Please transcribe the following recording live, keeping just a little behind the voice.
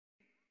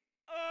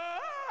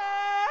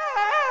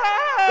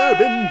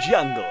urban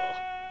jungle.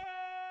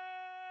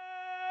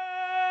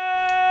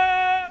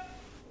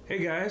 Hey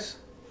guys,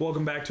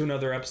 welcome back to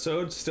another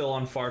episode, still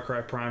on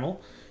Farcry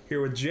Primal.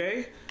 Here with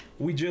Jay.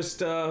 We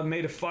just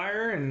made a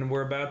fire and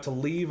we're about to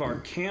leave our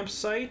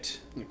campsite.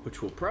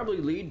 Which will probably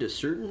lead to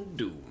certain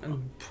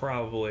doom.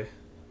 Probably.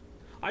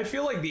 I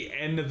feel like the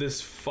end of this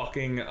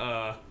fucking,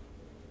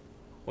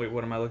 wait,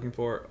 what am I looking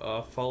for?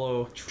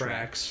 Follow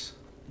tracks.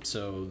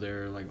 So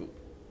they're like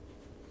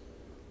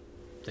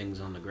things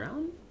on the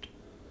ground?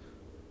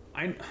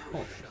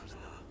 Oh.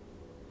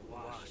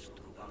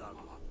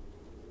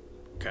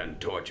 Can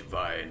torch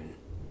vine.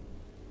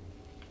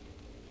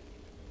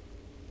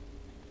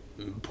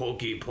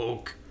 Pokey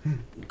poke.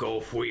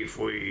 Go fwee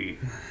fwee.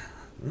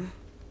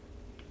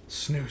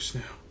 Snoo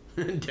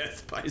snoo.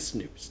 Death by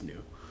snoo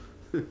snoo.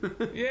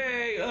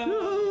 Yay!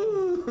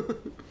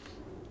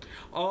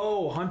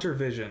 Oh, hunter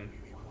vision.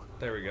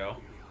 There we go.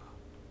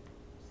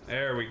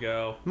 There we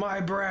go.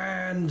 My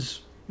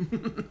brands!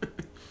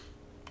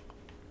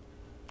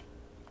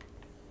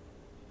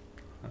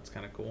 That's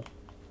kind of cool.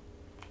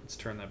 Let's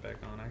turn that back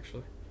on,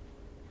 actually.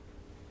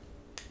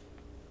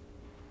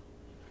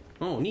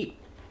 Oh, neat.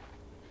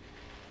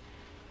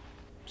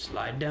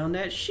 Slide down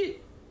that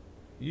shit.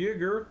 Yeah,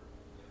 girl.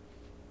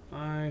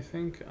 I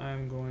think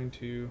I'm going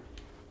to...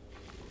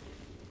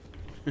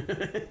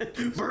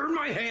 Burn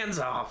my hands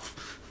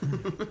off!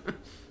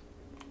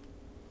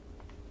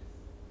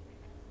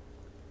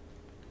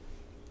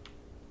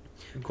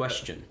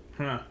 Question.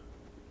 Huh.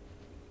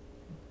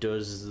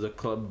 Does the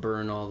club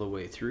burn all the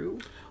way through?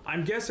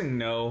 I'm guessing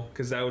no,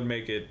 because that would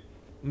make it...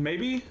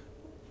 Maybe?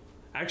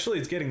 Actually,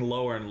 it's getting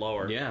lower and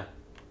lower. Yeah.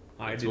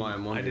 That's why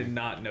I'm I wondering. did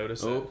not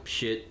notice Oh, it.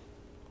 shit.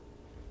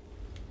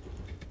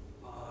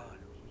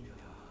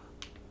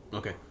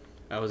 Okay.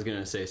 I was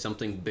gonna say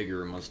something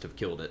bigger must have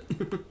killed it.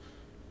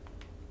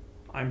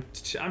 I'm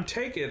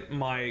taking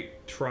my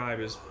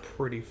tribe is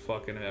pretty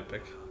fucking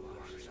epic.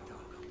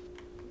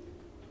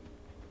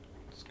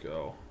 Let's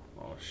go.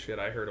 Oh shit,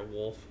 I heard a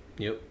wolf.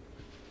 Yep.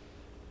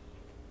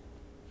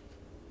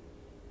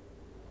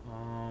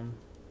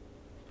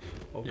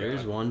 Oh,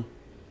 There's God. one.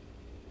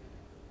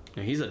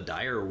 Now, he's a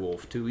dire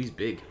wolf too. He's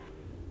big.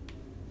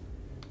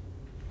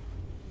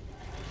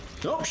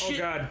 Oh shit!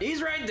 God.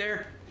 He's right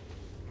there.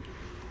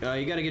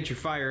 You gotta get your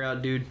fire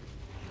out, dude.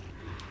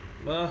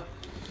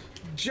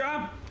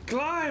 Jump!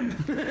 Climb!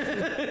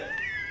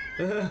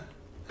 Is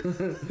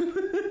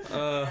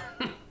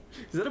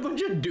that a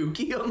bunch of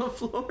dookie on the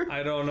floor?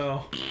 I don't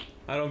know.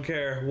 I don't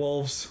care.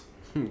 Wolves.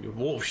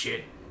 Wolf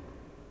shit.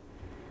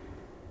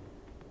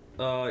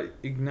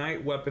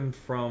 Ignite weapon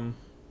from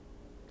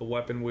the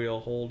weapon wheel.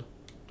 Hold.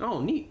 Oh,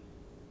 neat.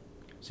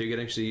 So you can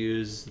actually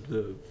use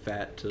the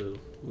fat to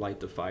light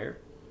the fire?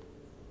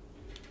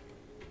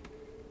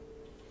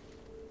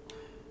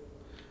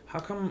 How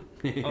come?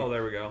 Oh,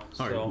 there we go.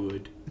 So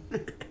Hardwood.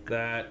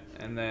 that,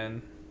 and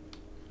then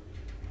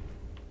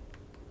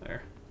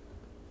there.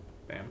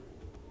 Bam.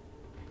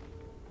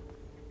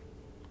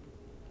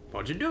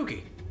 Bunch of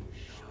dookie.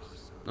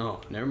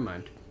 Oh, never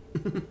mind.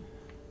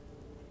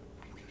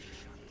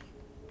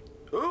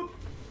 Oh!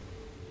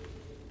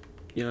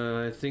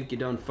 Yeah, I think you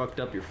done fucked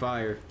up your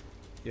fire.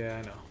 Yeah,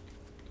 I know.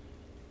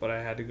 But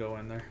I had to go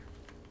in there.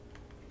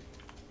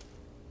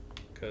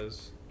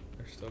 Because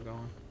they're still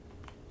going.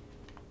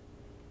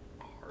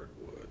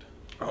 Hardwood.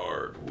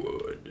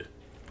 Hardwood.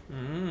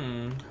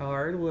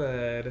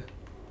 Hardwood.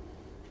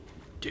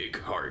 Dig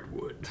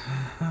hardwood.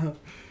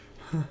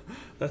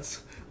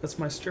 That's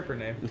my stripper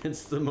name.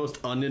 It's the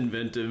most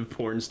uninventive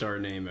porn star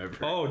name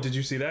ever. Oh, did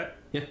you see that?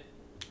 Yeah.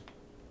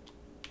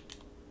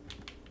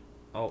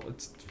 Oh,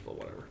 it's well,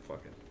 whatever.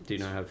 Fuck it. Do you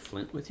not have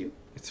Flint with you?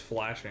 It's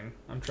flashing.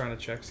 I'm trying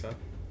to check stuff.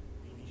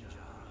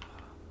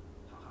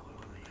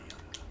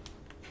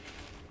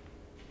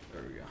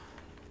 There we go.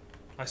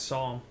 I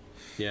saw him.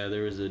 Yeah,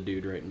 there was a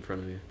dude right in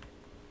front of you.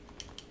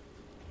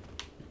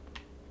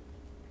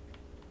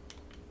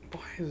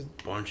 Why is...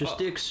 Bunch of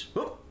sticks.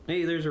 Oh,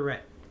 hey, there's a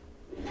rat.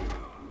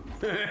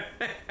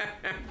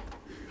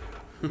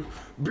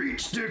 Beat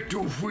stick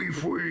to fwee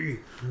fwee.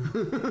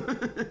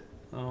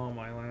 Oh,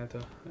 my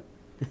Lanta.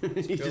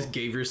 You just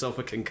gave yourself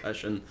a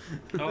concussion.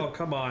 Oh,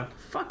 come on.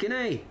 Fucking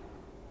A.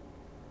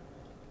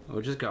 Oh,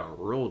 it just got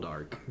real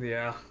dark.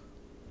 Yeah.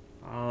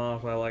 I don't know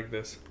if I like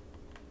this.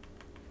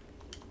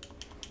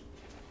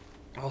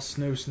 I'll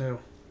snoo.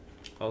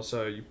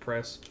 Also, you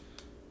press.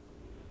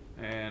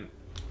 And...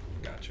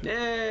 Gotcha.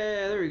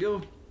 Yeah, there we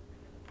go.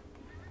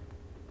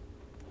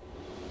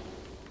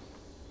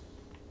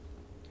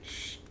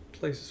 Shh,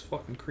 place is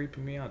fucking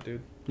creeping me out,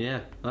 dude.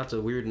 Yeah, lots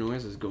of weird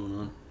noises going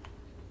on.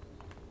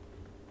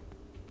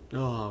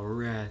 Oh,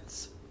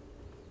 rats.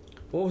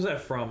 What was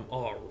that from?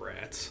 Oh,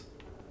 rats.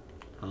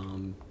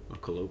 A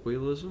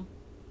colloquialism?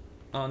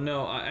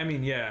 No, I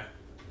mean, yeah.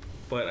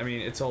 But, I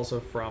mean, it's also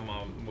from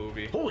a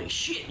movie. Holy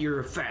shit, you're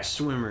a fast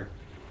swimmer.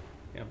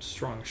 Yeah, I'm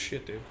strong as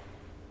shit, dude.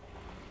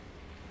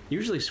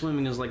 Usually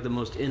swimming is like the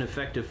most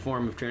ineffective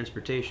form of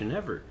transportation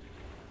ever.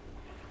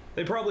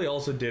 They probably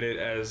also did it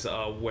as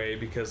a way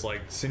because,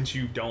 like, since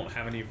you don't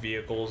have any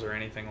vehicles or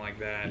anything like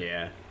that.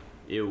 Yeah.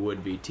 it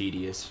would be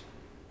tedious.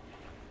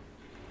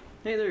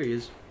 Hey, there he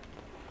is.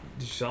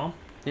 Did you saw him?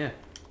 Yeah.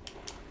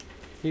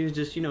 He was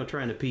just, you know,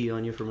 trying to pee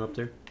on you from up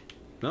there.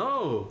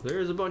 Oh,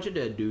 there's a bunch of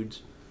dead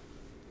dudes.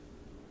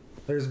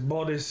 There's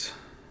bodies.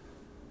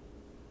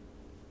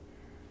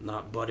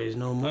 Not buddies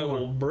no more. I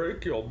will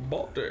break your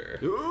body.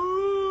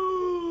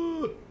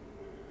 Ooh!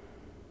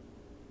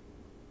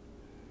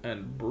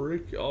 And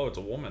break... Oh, it's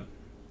a woman.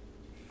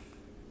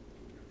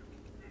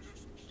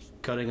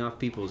 Cutting off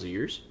people's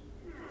ears.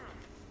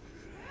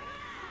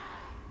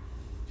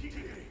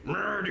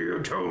 Murder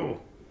you too!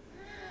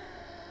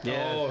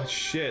 Yeah. Oh,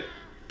 shit.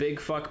 Big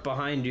fuck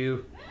behind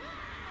you.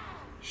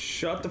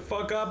 Shut the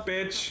fuck up,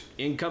 bitch.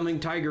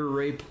 Incoming tiger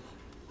rape.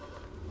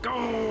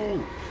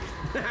 Go!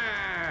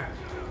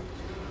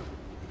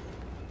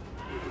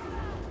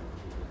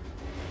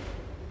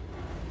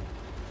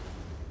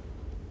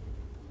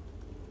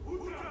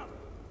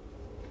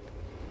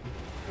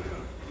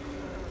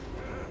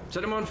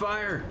 Set him on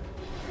fire!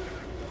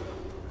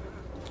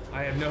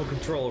 I have no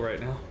control right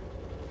now.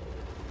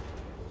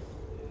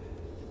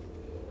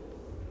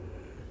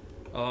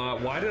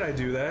 Why did I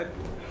do that?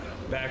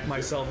 Back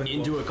myself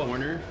Into a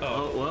corner?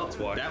 Oh, well, that's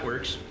why. that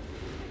works.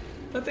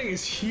 That thing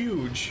is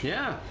huge.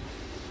 Yeah.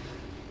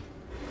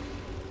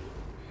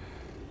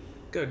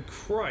 Good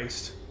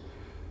Christ.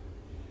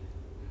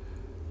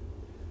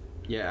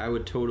 Yeah, I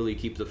would totally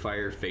keep the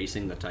fire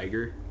facing the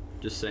tiger.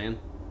 Just saying.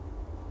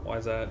 Why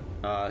is that?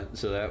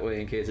 So that way,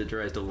 in case it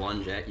tries to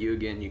lunge at you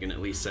again, you can at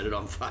least set it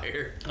on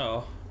fire.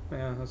 Oh,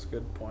 yeah, that's a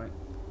good point.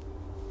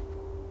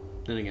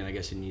 Then again, I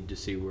guess you need to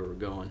see where we're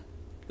going.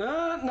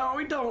 No,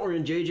 we don't. We're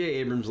in J.J.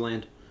 Abrams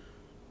land.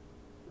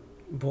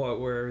 What,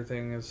 where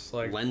everything is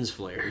like... Lens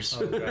flares.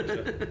 Oh,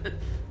 gotcha.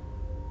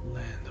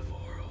 Land of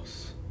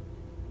Oros.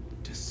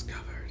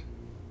 Discovered.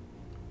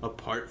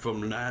 Apart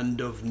from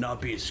land of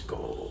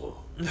Nabisco.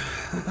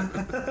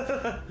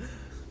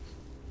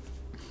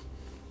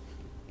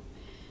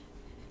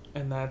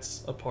 And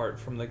that's apart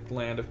from the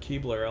land of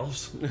Keebler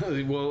elves.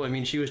 Well, I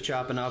mean, she was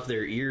chopping off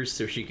their ears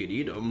so she could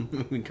eat them.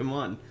 I mean, come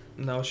on.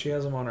 No, she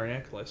has them on her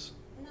necklace.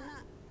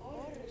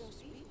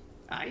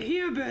 I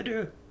hear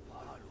better. I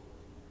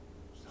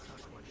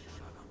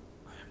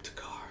am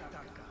Takar.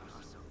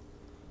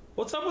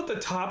 What's up with the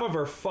top of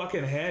her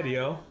fucking head,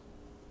 yo?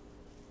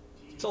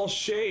 It's all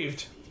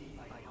shaved.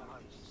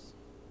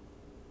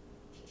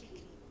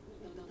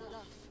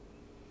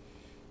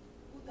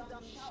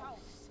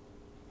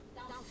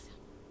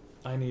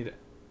 I need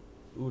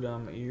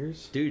Udam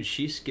ears. Dude,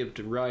 she skipped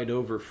right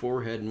over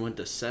forehead and went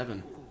to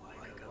 7.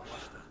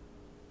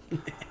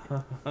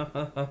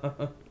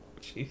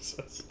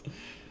 Jesus.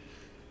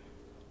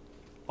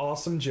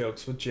 Awesome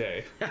jokes with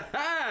Jay.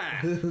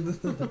 I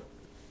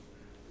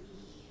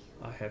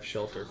have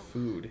shelter,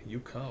 food. You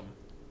come.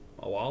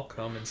 Oh, I'll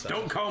come inside.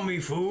 Don't call me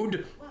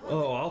food.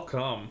 Oh, I'll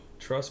come.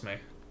 Trust me.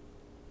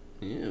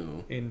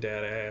 Ew. In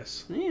that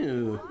ass.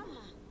 Ew.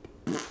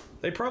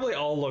 They probably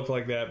all looked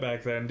like that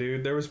back then,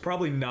 dude. There was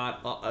probably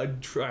not a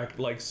track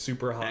like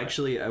super hot.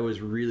 Actually, I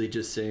was really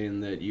just saying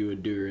that you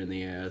would do her in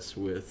the ass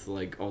with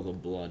like all the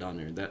blood on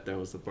her. That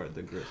was the part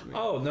that grossed me.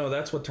 Oh no,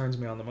 that's what turns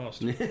me on the most.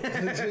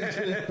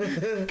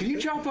 Can you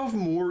chop off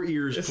more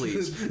ears,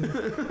 please? You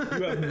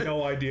have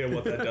no idea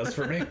what that does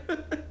for me.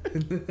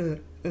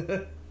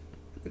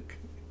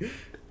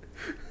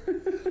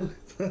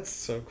 That's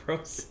so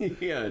gross.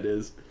 Yeah, it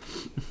is.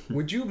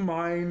 Would you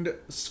mind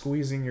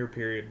squeezing your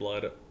period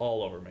blood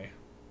all over me?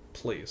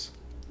 Please.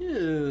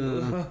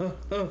 Yeah.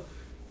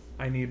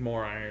 I need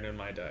more iron in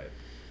my diet.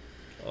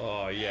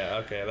 Oh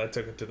yeah, okay, that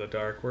took it to the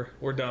dark.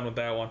 We're done with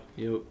that one.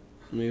 Yep.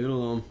 Leave it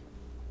alone.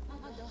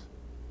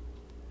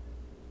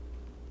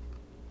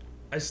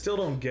 I still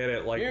don't get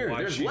it, like Here,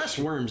 why there's she less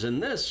worms in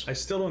this. I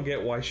still don't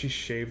get why she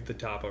shaved the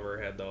top of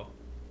her head though.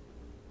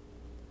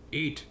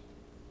 Eat.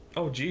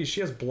 Oh geez,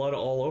 she has blood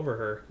all over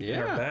her. In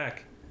her Yeah.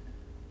 back.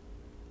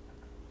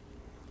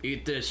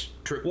 Eat this.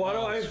 Trip Why do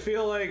balls. I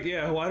feel like,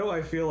 yeah, why do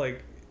I feel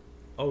like,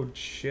 oh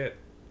shit,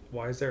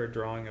 why is there a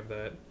drawing of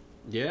that?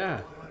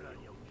 Yeah.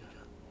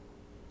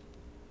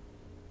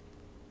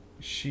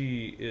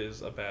 She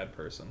is a bad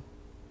person.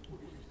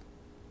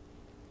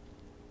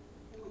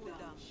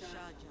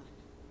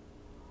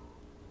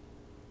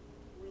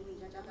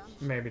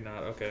 Maybe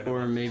not, okay.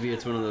 Or maybe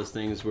it's one of those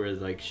things where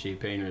like she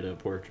painted a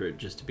portrait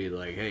just to be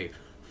like, hey,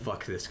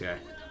 fuck this guy.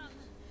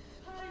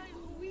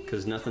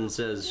 Because nothing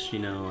says, you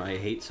know, I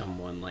hate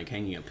someone like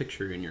hanging a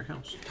picture in your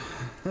house.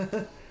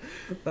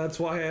 That's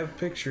why I have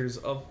pictures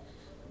of,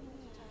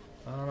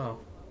 I don't know,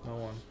 no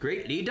one.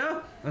 Great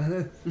leader?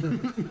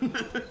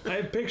 I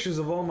have pictures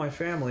of all my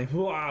family.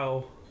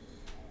 Wow.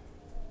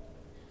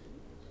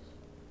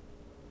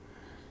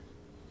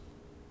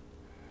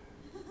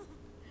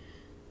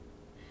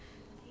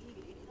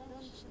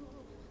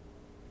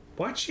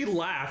 Why'd she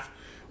laugh?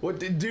 What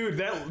did, dude,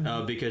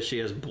 that... Because she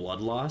has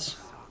blood loss.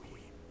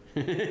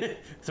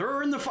 Throw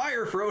her in the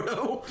fire,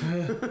 Frodo.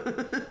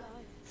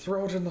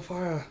 Throw it in the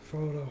fire,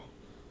 Frodo.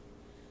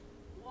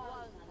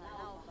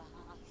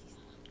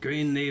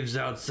 Green leaves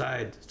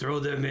outside. Throw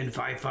them in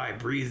 5-5.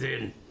 Breathe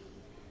in.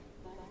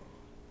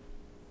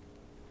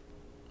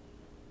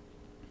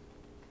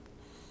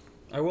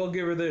 I will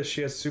give her this.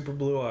 She has super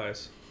blue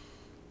eyes.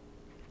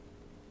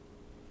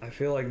 I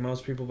feel like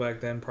most people back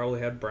then probably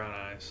had brown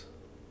eyes.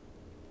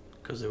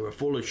 Because they were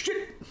full of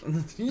shit.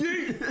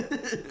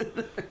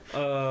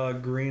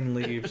 Green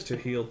leaves to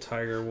heal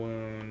tiger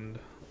wound.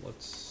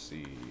 Let's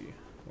see.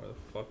 Where the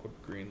fuck would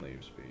green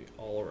leaves be?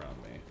 All around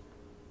me.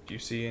 Do you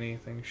see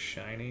anything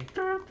shiny?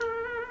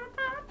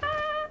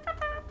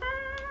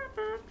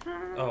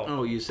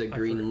 Oh, you said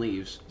green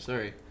leaves.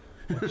 Sorry.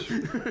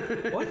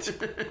 What?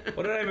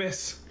 What did I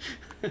miss?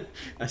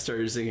 I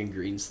started singing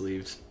green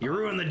sleeves. You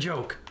ruined the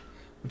joke.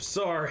 I'm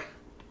sorry.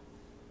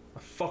 I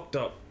fucked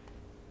up.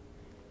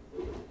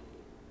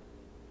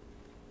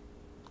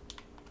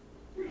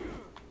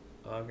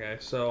 Okay,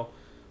 so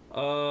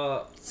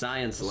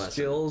Science lesson.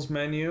 skills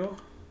menu.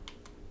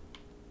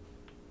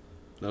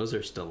 Those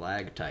are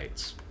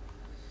stalactites.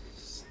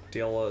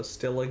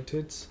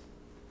 Stalactites.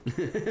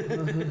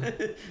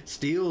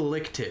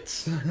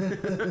 Stalactites.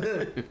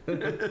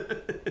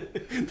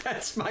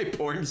 That's my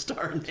porn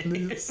star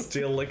name.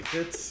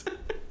 Stalactites.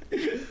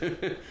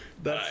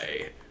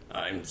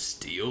 I'm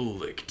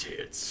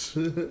Stalactites.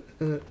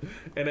 And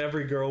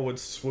every girl would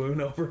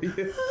swoon over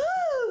you.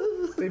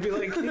 They'd be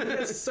like,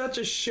 "It's such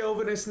a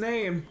chauvinist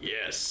name."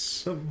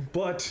 Yes.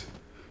 But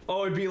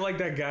oh, it'd be like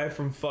that guy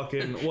from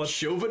fucking what?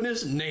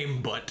 Chauvinist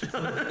name butt.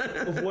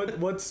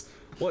 What?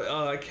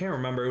 I can't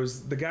remember. It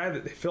was the guy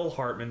that Phil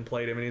Hartman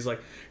played him, and he's like,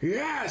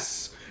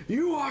 "Yes,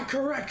 you are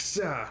correct,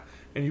 sir."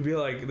 And you'd be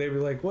like, they'd be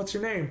like, "What's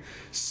your name?"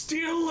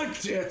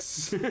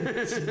 "Stalactites."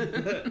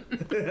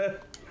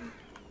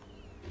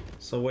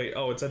 So wait,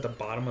 oh, it's at the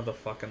bottom of the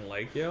fucking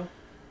lake, yo.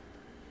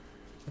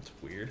 That's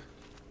weird.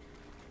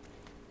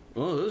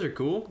 Oh, those are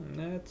cool.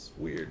 That's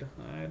weird.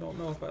 I don't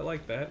know if I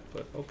like that,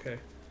 but okay.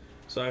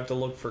 So I have to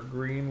look for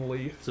green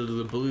leaf. So do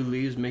the blue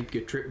leaves make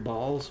you trip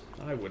balls?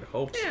 I would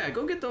hope so. Yeah,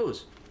 go get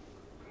those.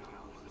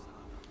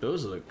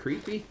 Those look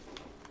creepy.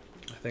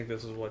 I think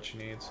this is what she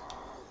needs.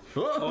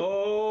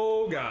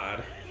 Oh, Oh,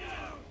 God.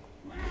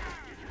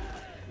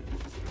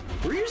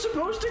 were you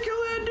supposed to kill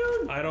that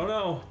dude? I don't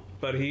know,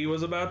 but he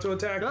was about to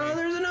attack Oh, me.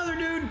 there's another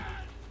dude.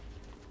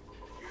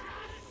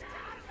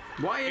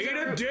 Why is Eat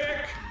a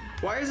dick!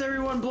 Why is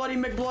everyone bloody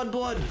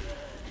McBlood?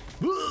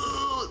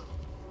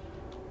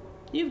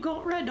 You've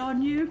got red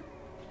on you.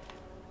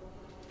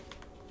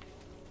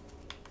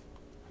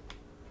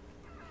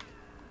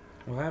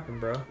 What happened,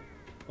 bro?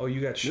 Oh,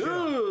 you got shit. Ugh.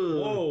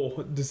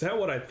 Whoa, is that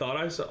what I thought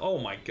I saw? Oh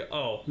my god.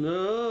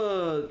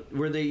 Oh.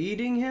 Were they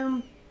eating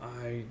him?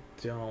 I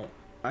don't.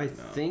 I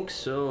think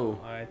so.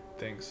 I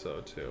think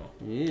so too.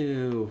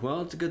 Ew.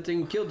 Well, it's a good thing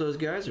you killed those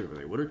guys, or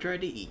they would have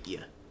tried to eat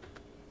you.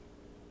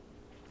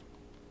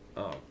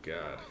 Oh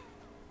god.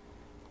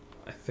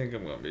 I think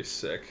I'm gonna be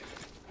sick.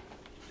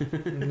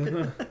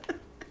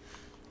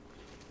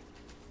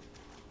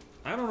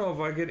 I don't know if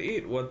I could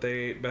eat what they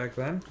ate back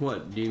then.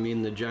 What, do you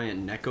mean the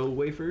giant Necco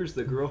wafers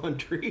that grow on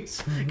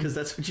trees? Because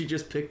that's what you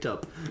just picked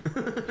up.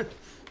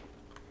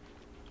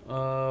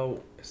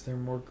 Is there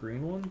more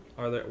green one?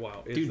 Are there?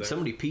 Wow, is Dude, there?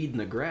 somebody peed in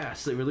the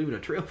grass. They were leaving a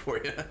trail for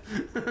you.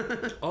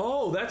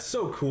 Oh, that's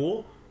so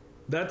cool.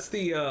 That's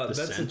the that's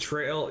the scent?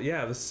 trail.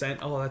 Yeah, the scent.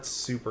 Oh, that's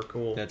super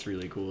cool. That's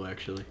really cool,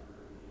 actually.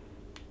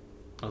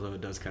 Although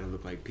it does kind of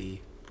look like pee.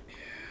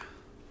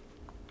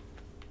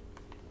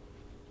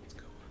 Let's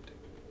go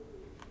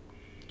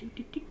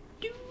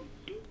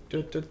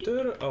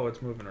on. Oh,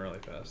 it's moving really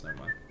fast. Never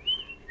mind.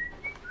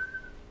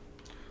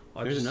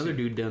 I There's just another see,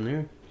 dude down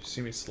there. You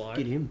see me slide?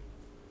 Get him.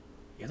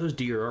 Yeah, those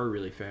deer are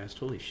really fast.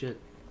 Holy shit.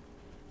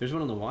 There's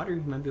one on the water.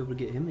 You might be able to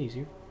get him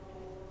easier.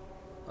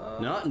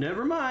 No,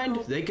 never mind.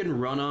 They can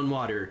run on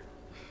water.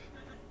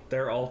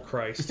 They're all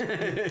Christ.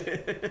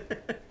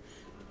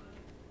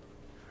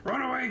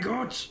 Run away,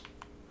 goats!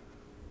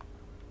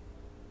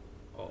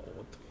 Oh,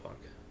 what the fuck?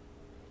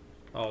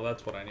 Oh,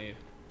 that's what I need.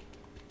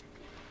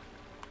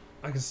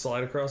 I can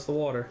slide across the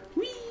water.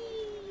 Whee!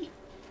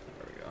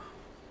 There we go.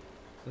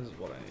 This is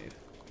what I need.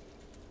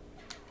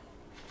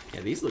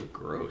 Yeah, these look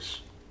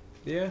gross.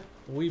 Yeah,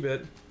 a wee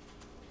bit.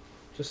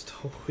 Just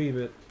a wee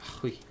bit.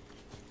 Whee.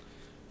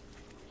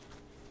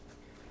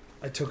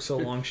 I took so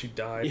long she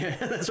died. Yeah,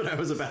 that's what I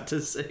was about to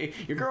say.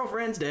 Your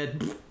girlfriend's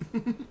dead.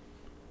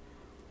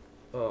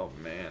 Oh,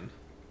 man.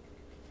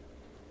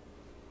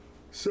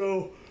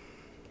 So,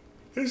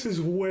 this is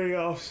way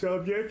off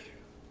subject.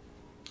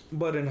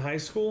 But in high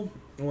school,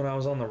 when I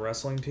was on the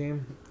wrestling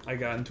team, I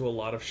got into a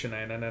lot of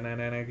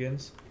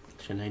shenanigans.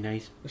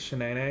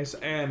 Shenanigans.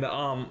 And,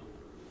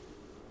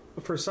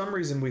 for some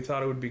reason, we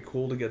thought it would be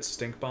cool to get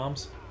stink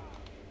bombs.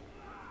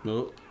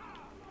 Nope.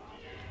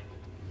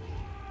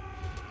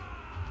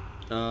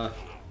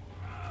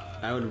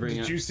 I would bring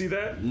Did you see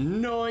that?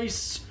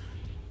 Nice!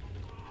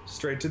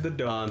 Straight to the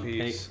dome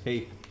Hey, piece.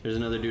 hey, there's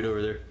another dude over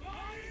there.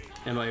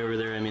 And by over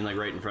there, I mean like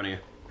right in front of you.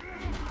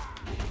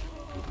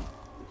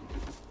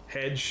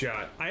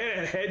 Headshot. I had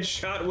a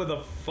headshot with a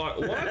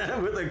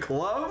what? With a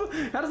club?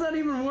 How does that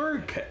even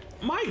work?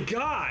 My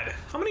god!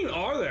 How many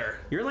are there?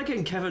 You're like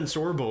in Kevin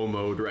Sorbo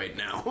mode right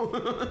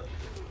now.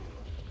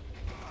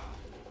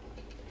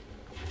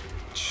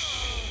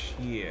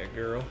 Yeah,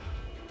 girl.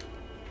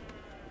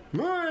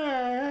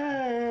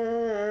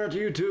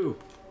 You too.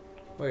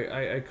 Wait,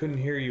 I couldn't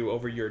hear you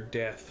over your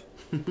death.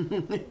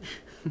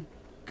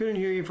 Couldn't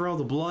hear you for all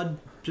the blood.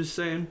 Just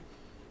saying.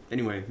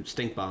 Anyway,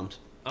 stink bombs.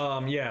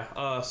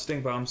 Yeah,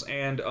 stink bombs.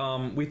 And,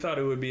 we thought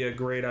it would be a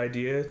great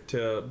idea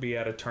to be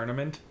at a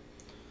tournament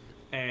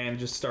and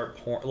just start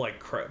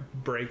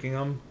breaking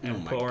them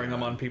and pouring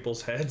them on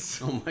people's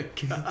heads. Oh my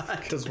god.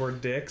 Because we're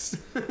dicks.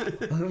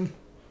 Do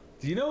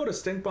you know what a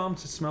stink bomb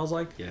smells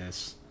like?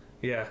 Yes.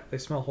 Yeah, they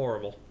smell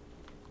horrible.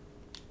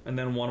 And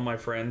then one of my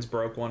friends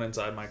broke one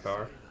inside my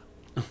car.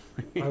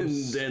 And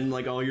then,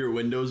 like, all your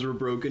windows were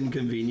broken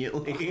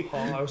conveniently. Oh,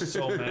 I was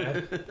so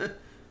mad.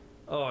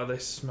 Oh, they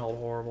smelled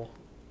horrible.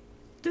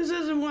 This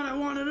isn't what I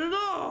wanted at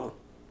all.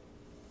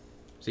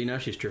 See, now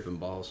she's tripping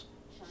balls.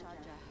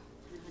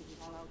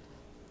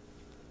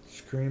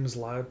 Screams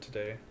loud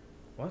today.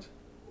 What?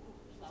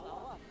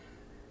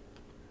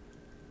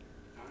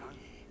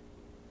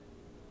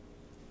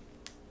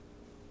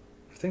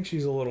 I think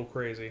she's a little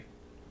crazy.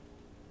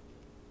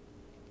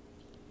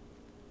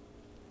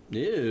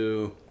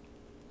 Ew.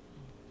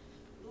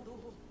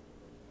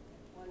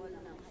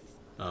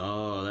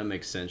 Oh, that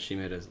makes sense. She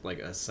made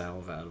a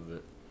salve out of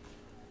it.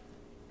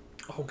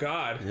 Oh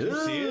god, do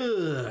you see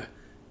it?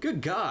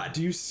 Good god.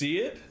 Do you see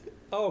it?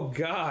 Oh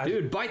god.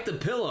 Dude, bite the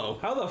pillow.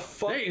 How the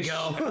fuck there you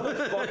go. How the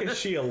fuck is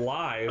she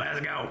alive? Let's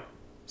go.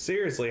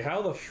 Seriously,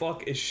 how the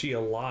fuck is she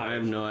alive? I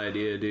have no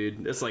idea,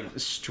 dude. It's like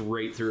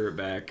straight through her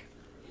back.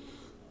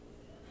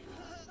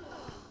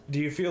 Do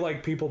you feel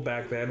like people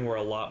back then were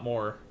a lot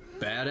more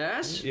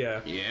badass? Yeah.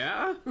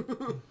 Yeah?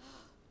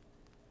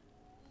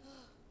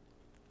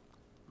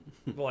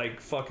 Like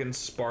fucking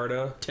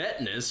Sparta.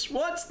 Tetanus?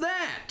 What's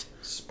that?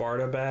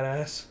 Sparta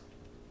badass.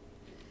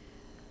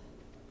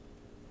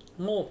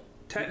 Well,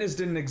 tetanus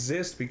didn't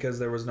exist because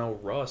there was no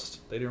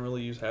rust. They didn't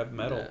really have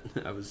metal.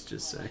 Yeah, I was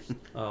just saying.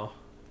 Oh.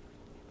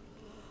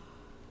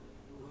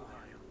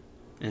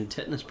 And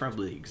tetanus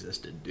probably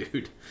existed,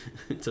 dude.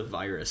 It's a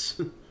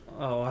virus.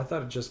 Oh, I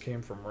thought it just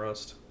came from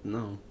rust.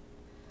 No.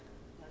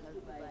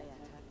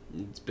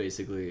 It's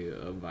basically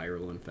a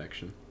viral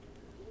infection.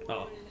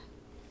 Oh.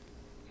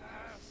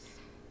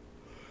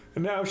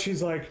 And now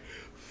she's like,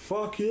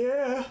 fuck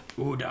yeah.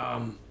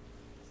 Udam.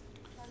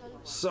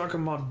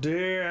 Sucking my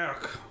dick.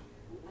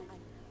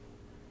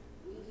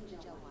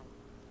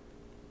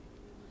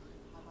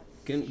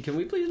 Can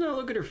we please not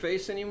look at her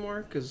face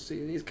anymore? Because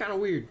he's kind of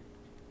weird.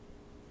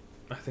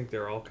 I think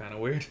they're all kind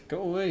of weird.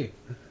 Go away.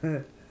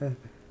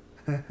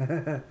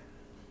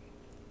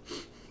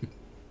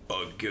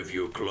 I'll give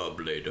you a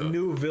club later.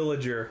 New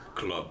villager.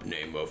 Club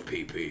name of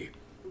PP.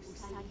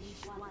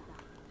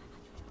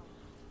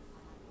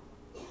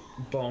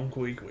 Bonk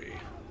week wee.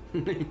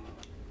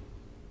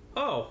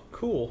 Oh,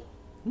 cool.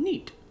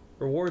 Neat.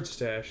 Reward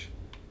stash.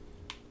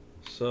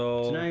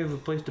 So now you have a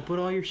place to put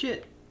all your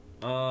shit.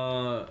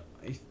 No,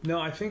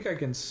 I think I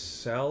can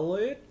sell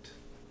it.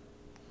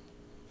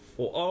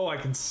 Oh, I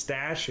can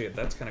stash it.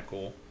 That's kind of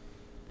cool.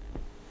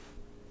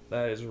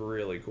 That is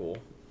really cool.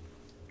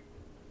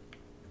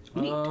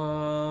 Neat.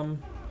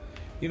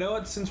 You know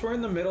what? Since we're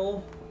in the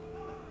middle,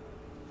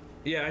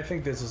 yeah, I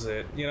think this is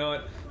it. You know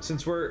what?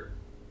 Since we're,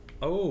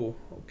 oh,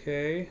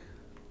 okay.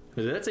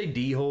 Does that say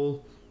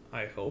D-hole?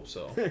 I hope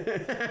so.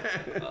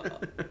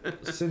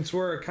 Since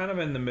we're kind of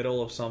in the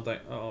middle of something.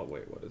 Oh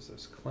wait, what is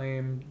this?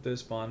 Claim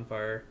this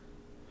bonfire.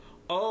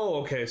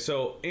 Oh, okay.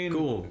 So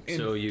cool.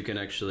 So you can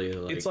actually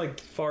like. It's like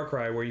Far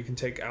Cry where you can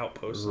take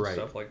outposts and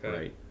stuff like that.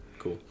 Right.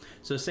 Cool.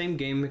 So same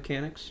game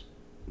mechanics.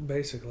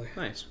 Basically.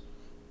 Nice.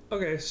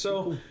 Okay,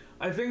 so cool.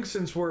 I think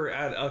since we're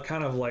at a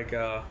kind of like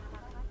a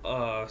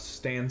not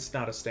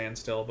a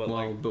standstill, but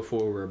well, like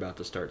before we're about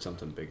to start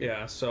something bigger.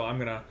 Yeah. So I'm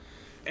gonna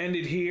end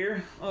it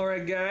here. All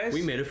right, guys.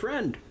 We made a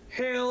friend.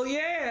 Hell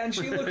yeah, and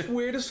she looks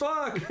weird as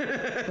fuck.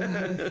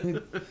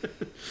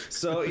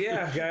 So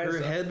yeah, guys.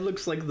 Her head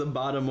looks like the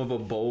bottom of a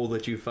bowl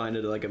that you find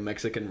at like a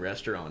Mexican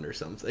restaurant or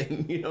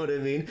something. You know what I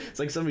mean? It's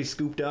like somebody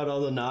scooped out all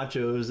the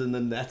nachos and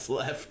then that's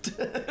left.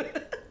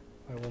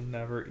 I will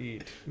never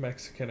eat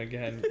Mexican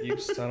again, you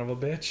son of a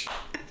bitch.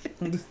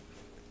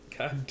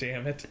 God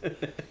damn it.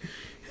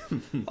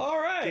 All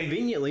right.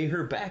 Conveniently,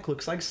 her back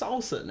looks like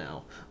salsa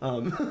now.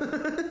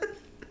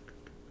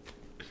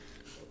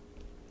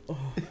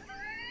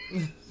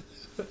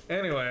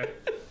 Anyway.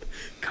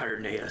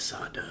 Carne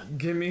asada.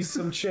 Give me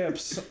some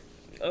chips.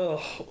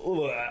 Ugh.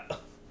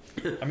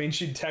 I mean,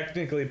 she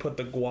technically put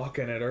the guac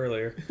in it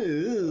earlier.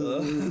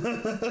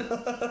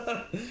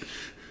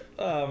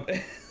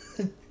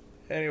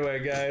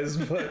 Anyway, guys,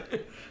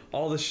 but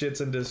all the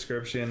shit's in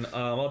description.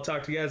 I'll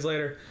talk to you guys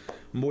later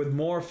with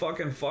more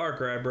fucking Far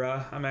Cry,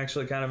 bruh. I'm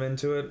actually kind of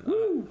into it.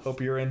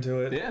 Hope you're into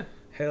it. Yeah.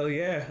 Hell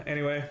yeah.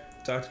 Anyway,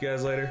 talk to you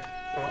guys later.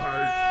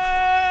 Bye.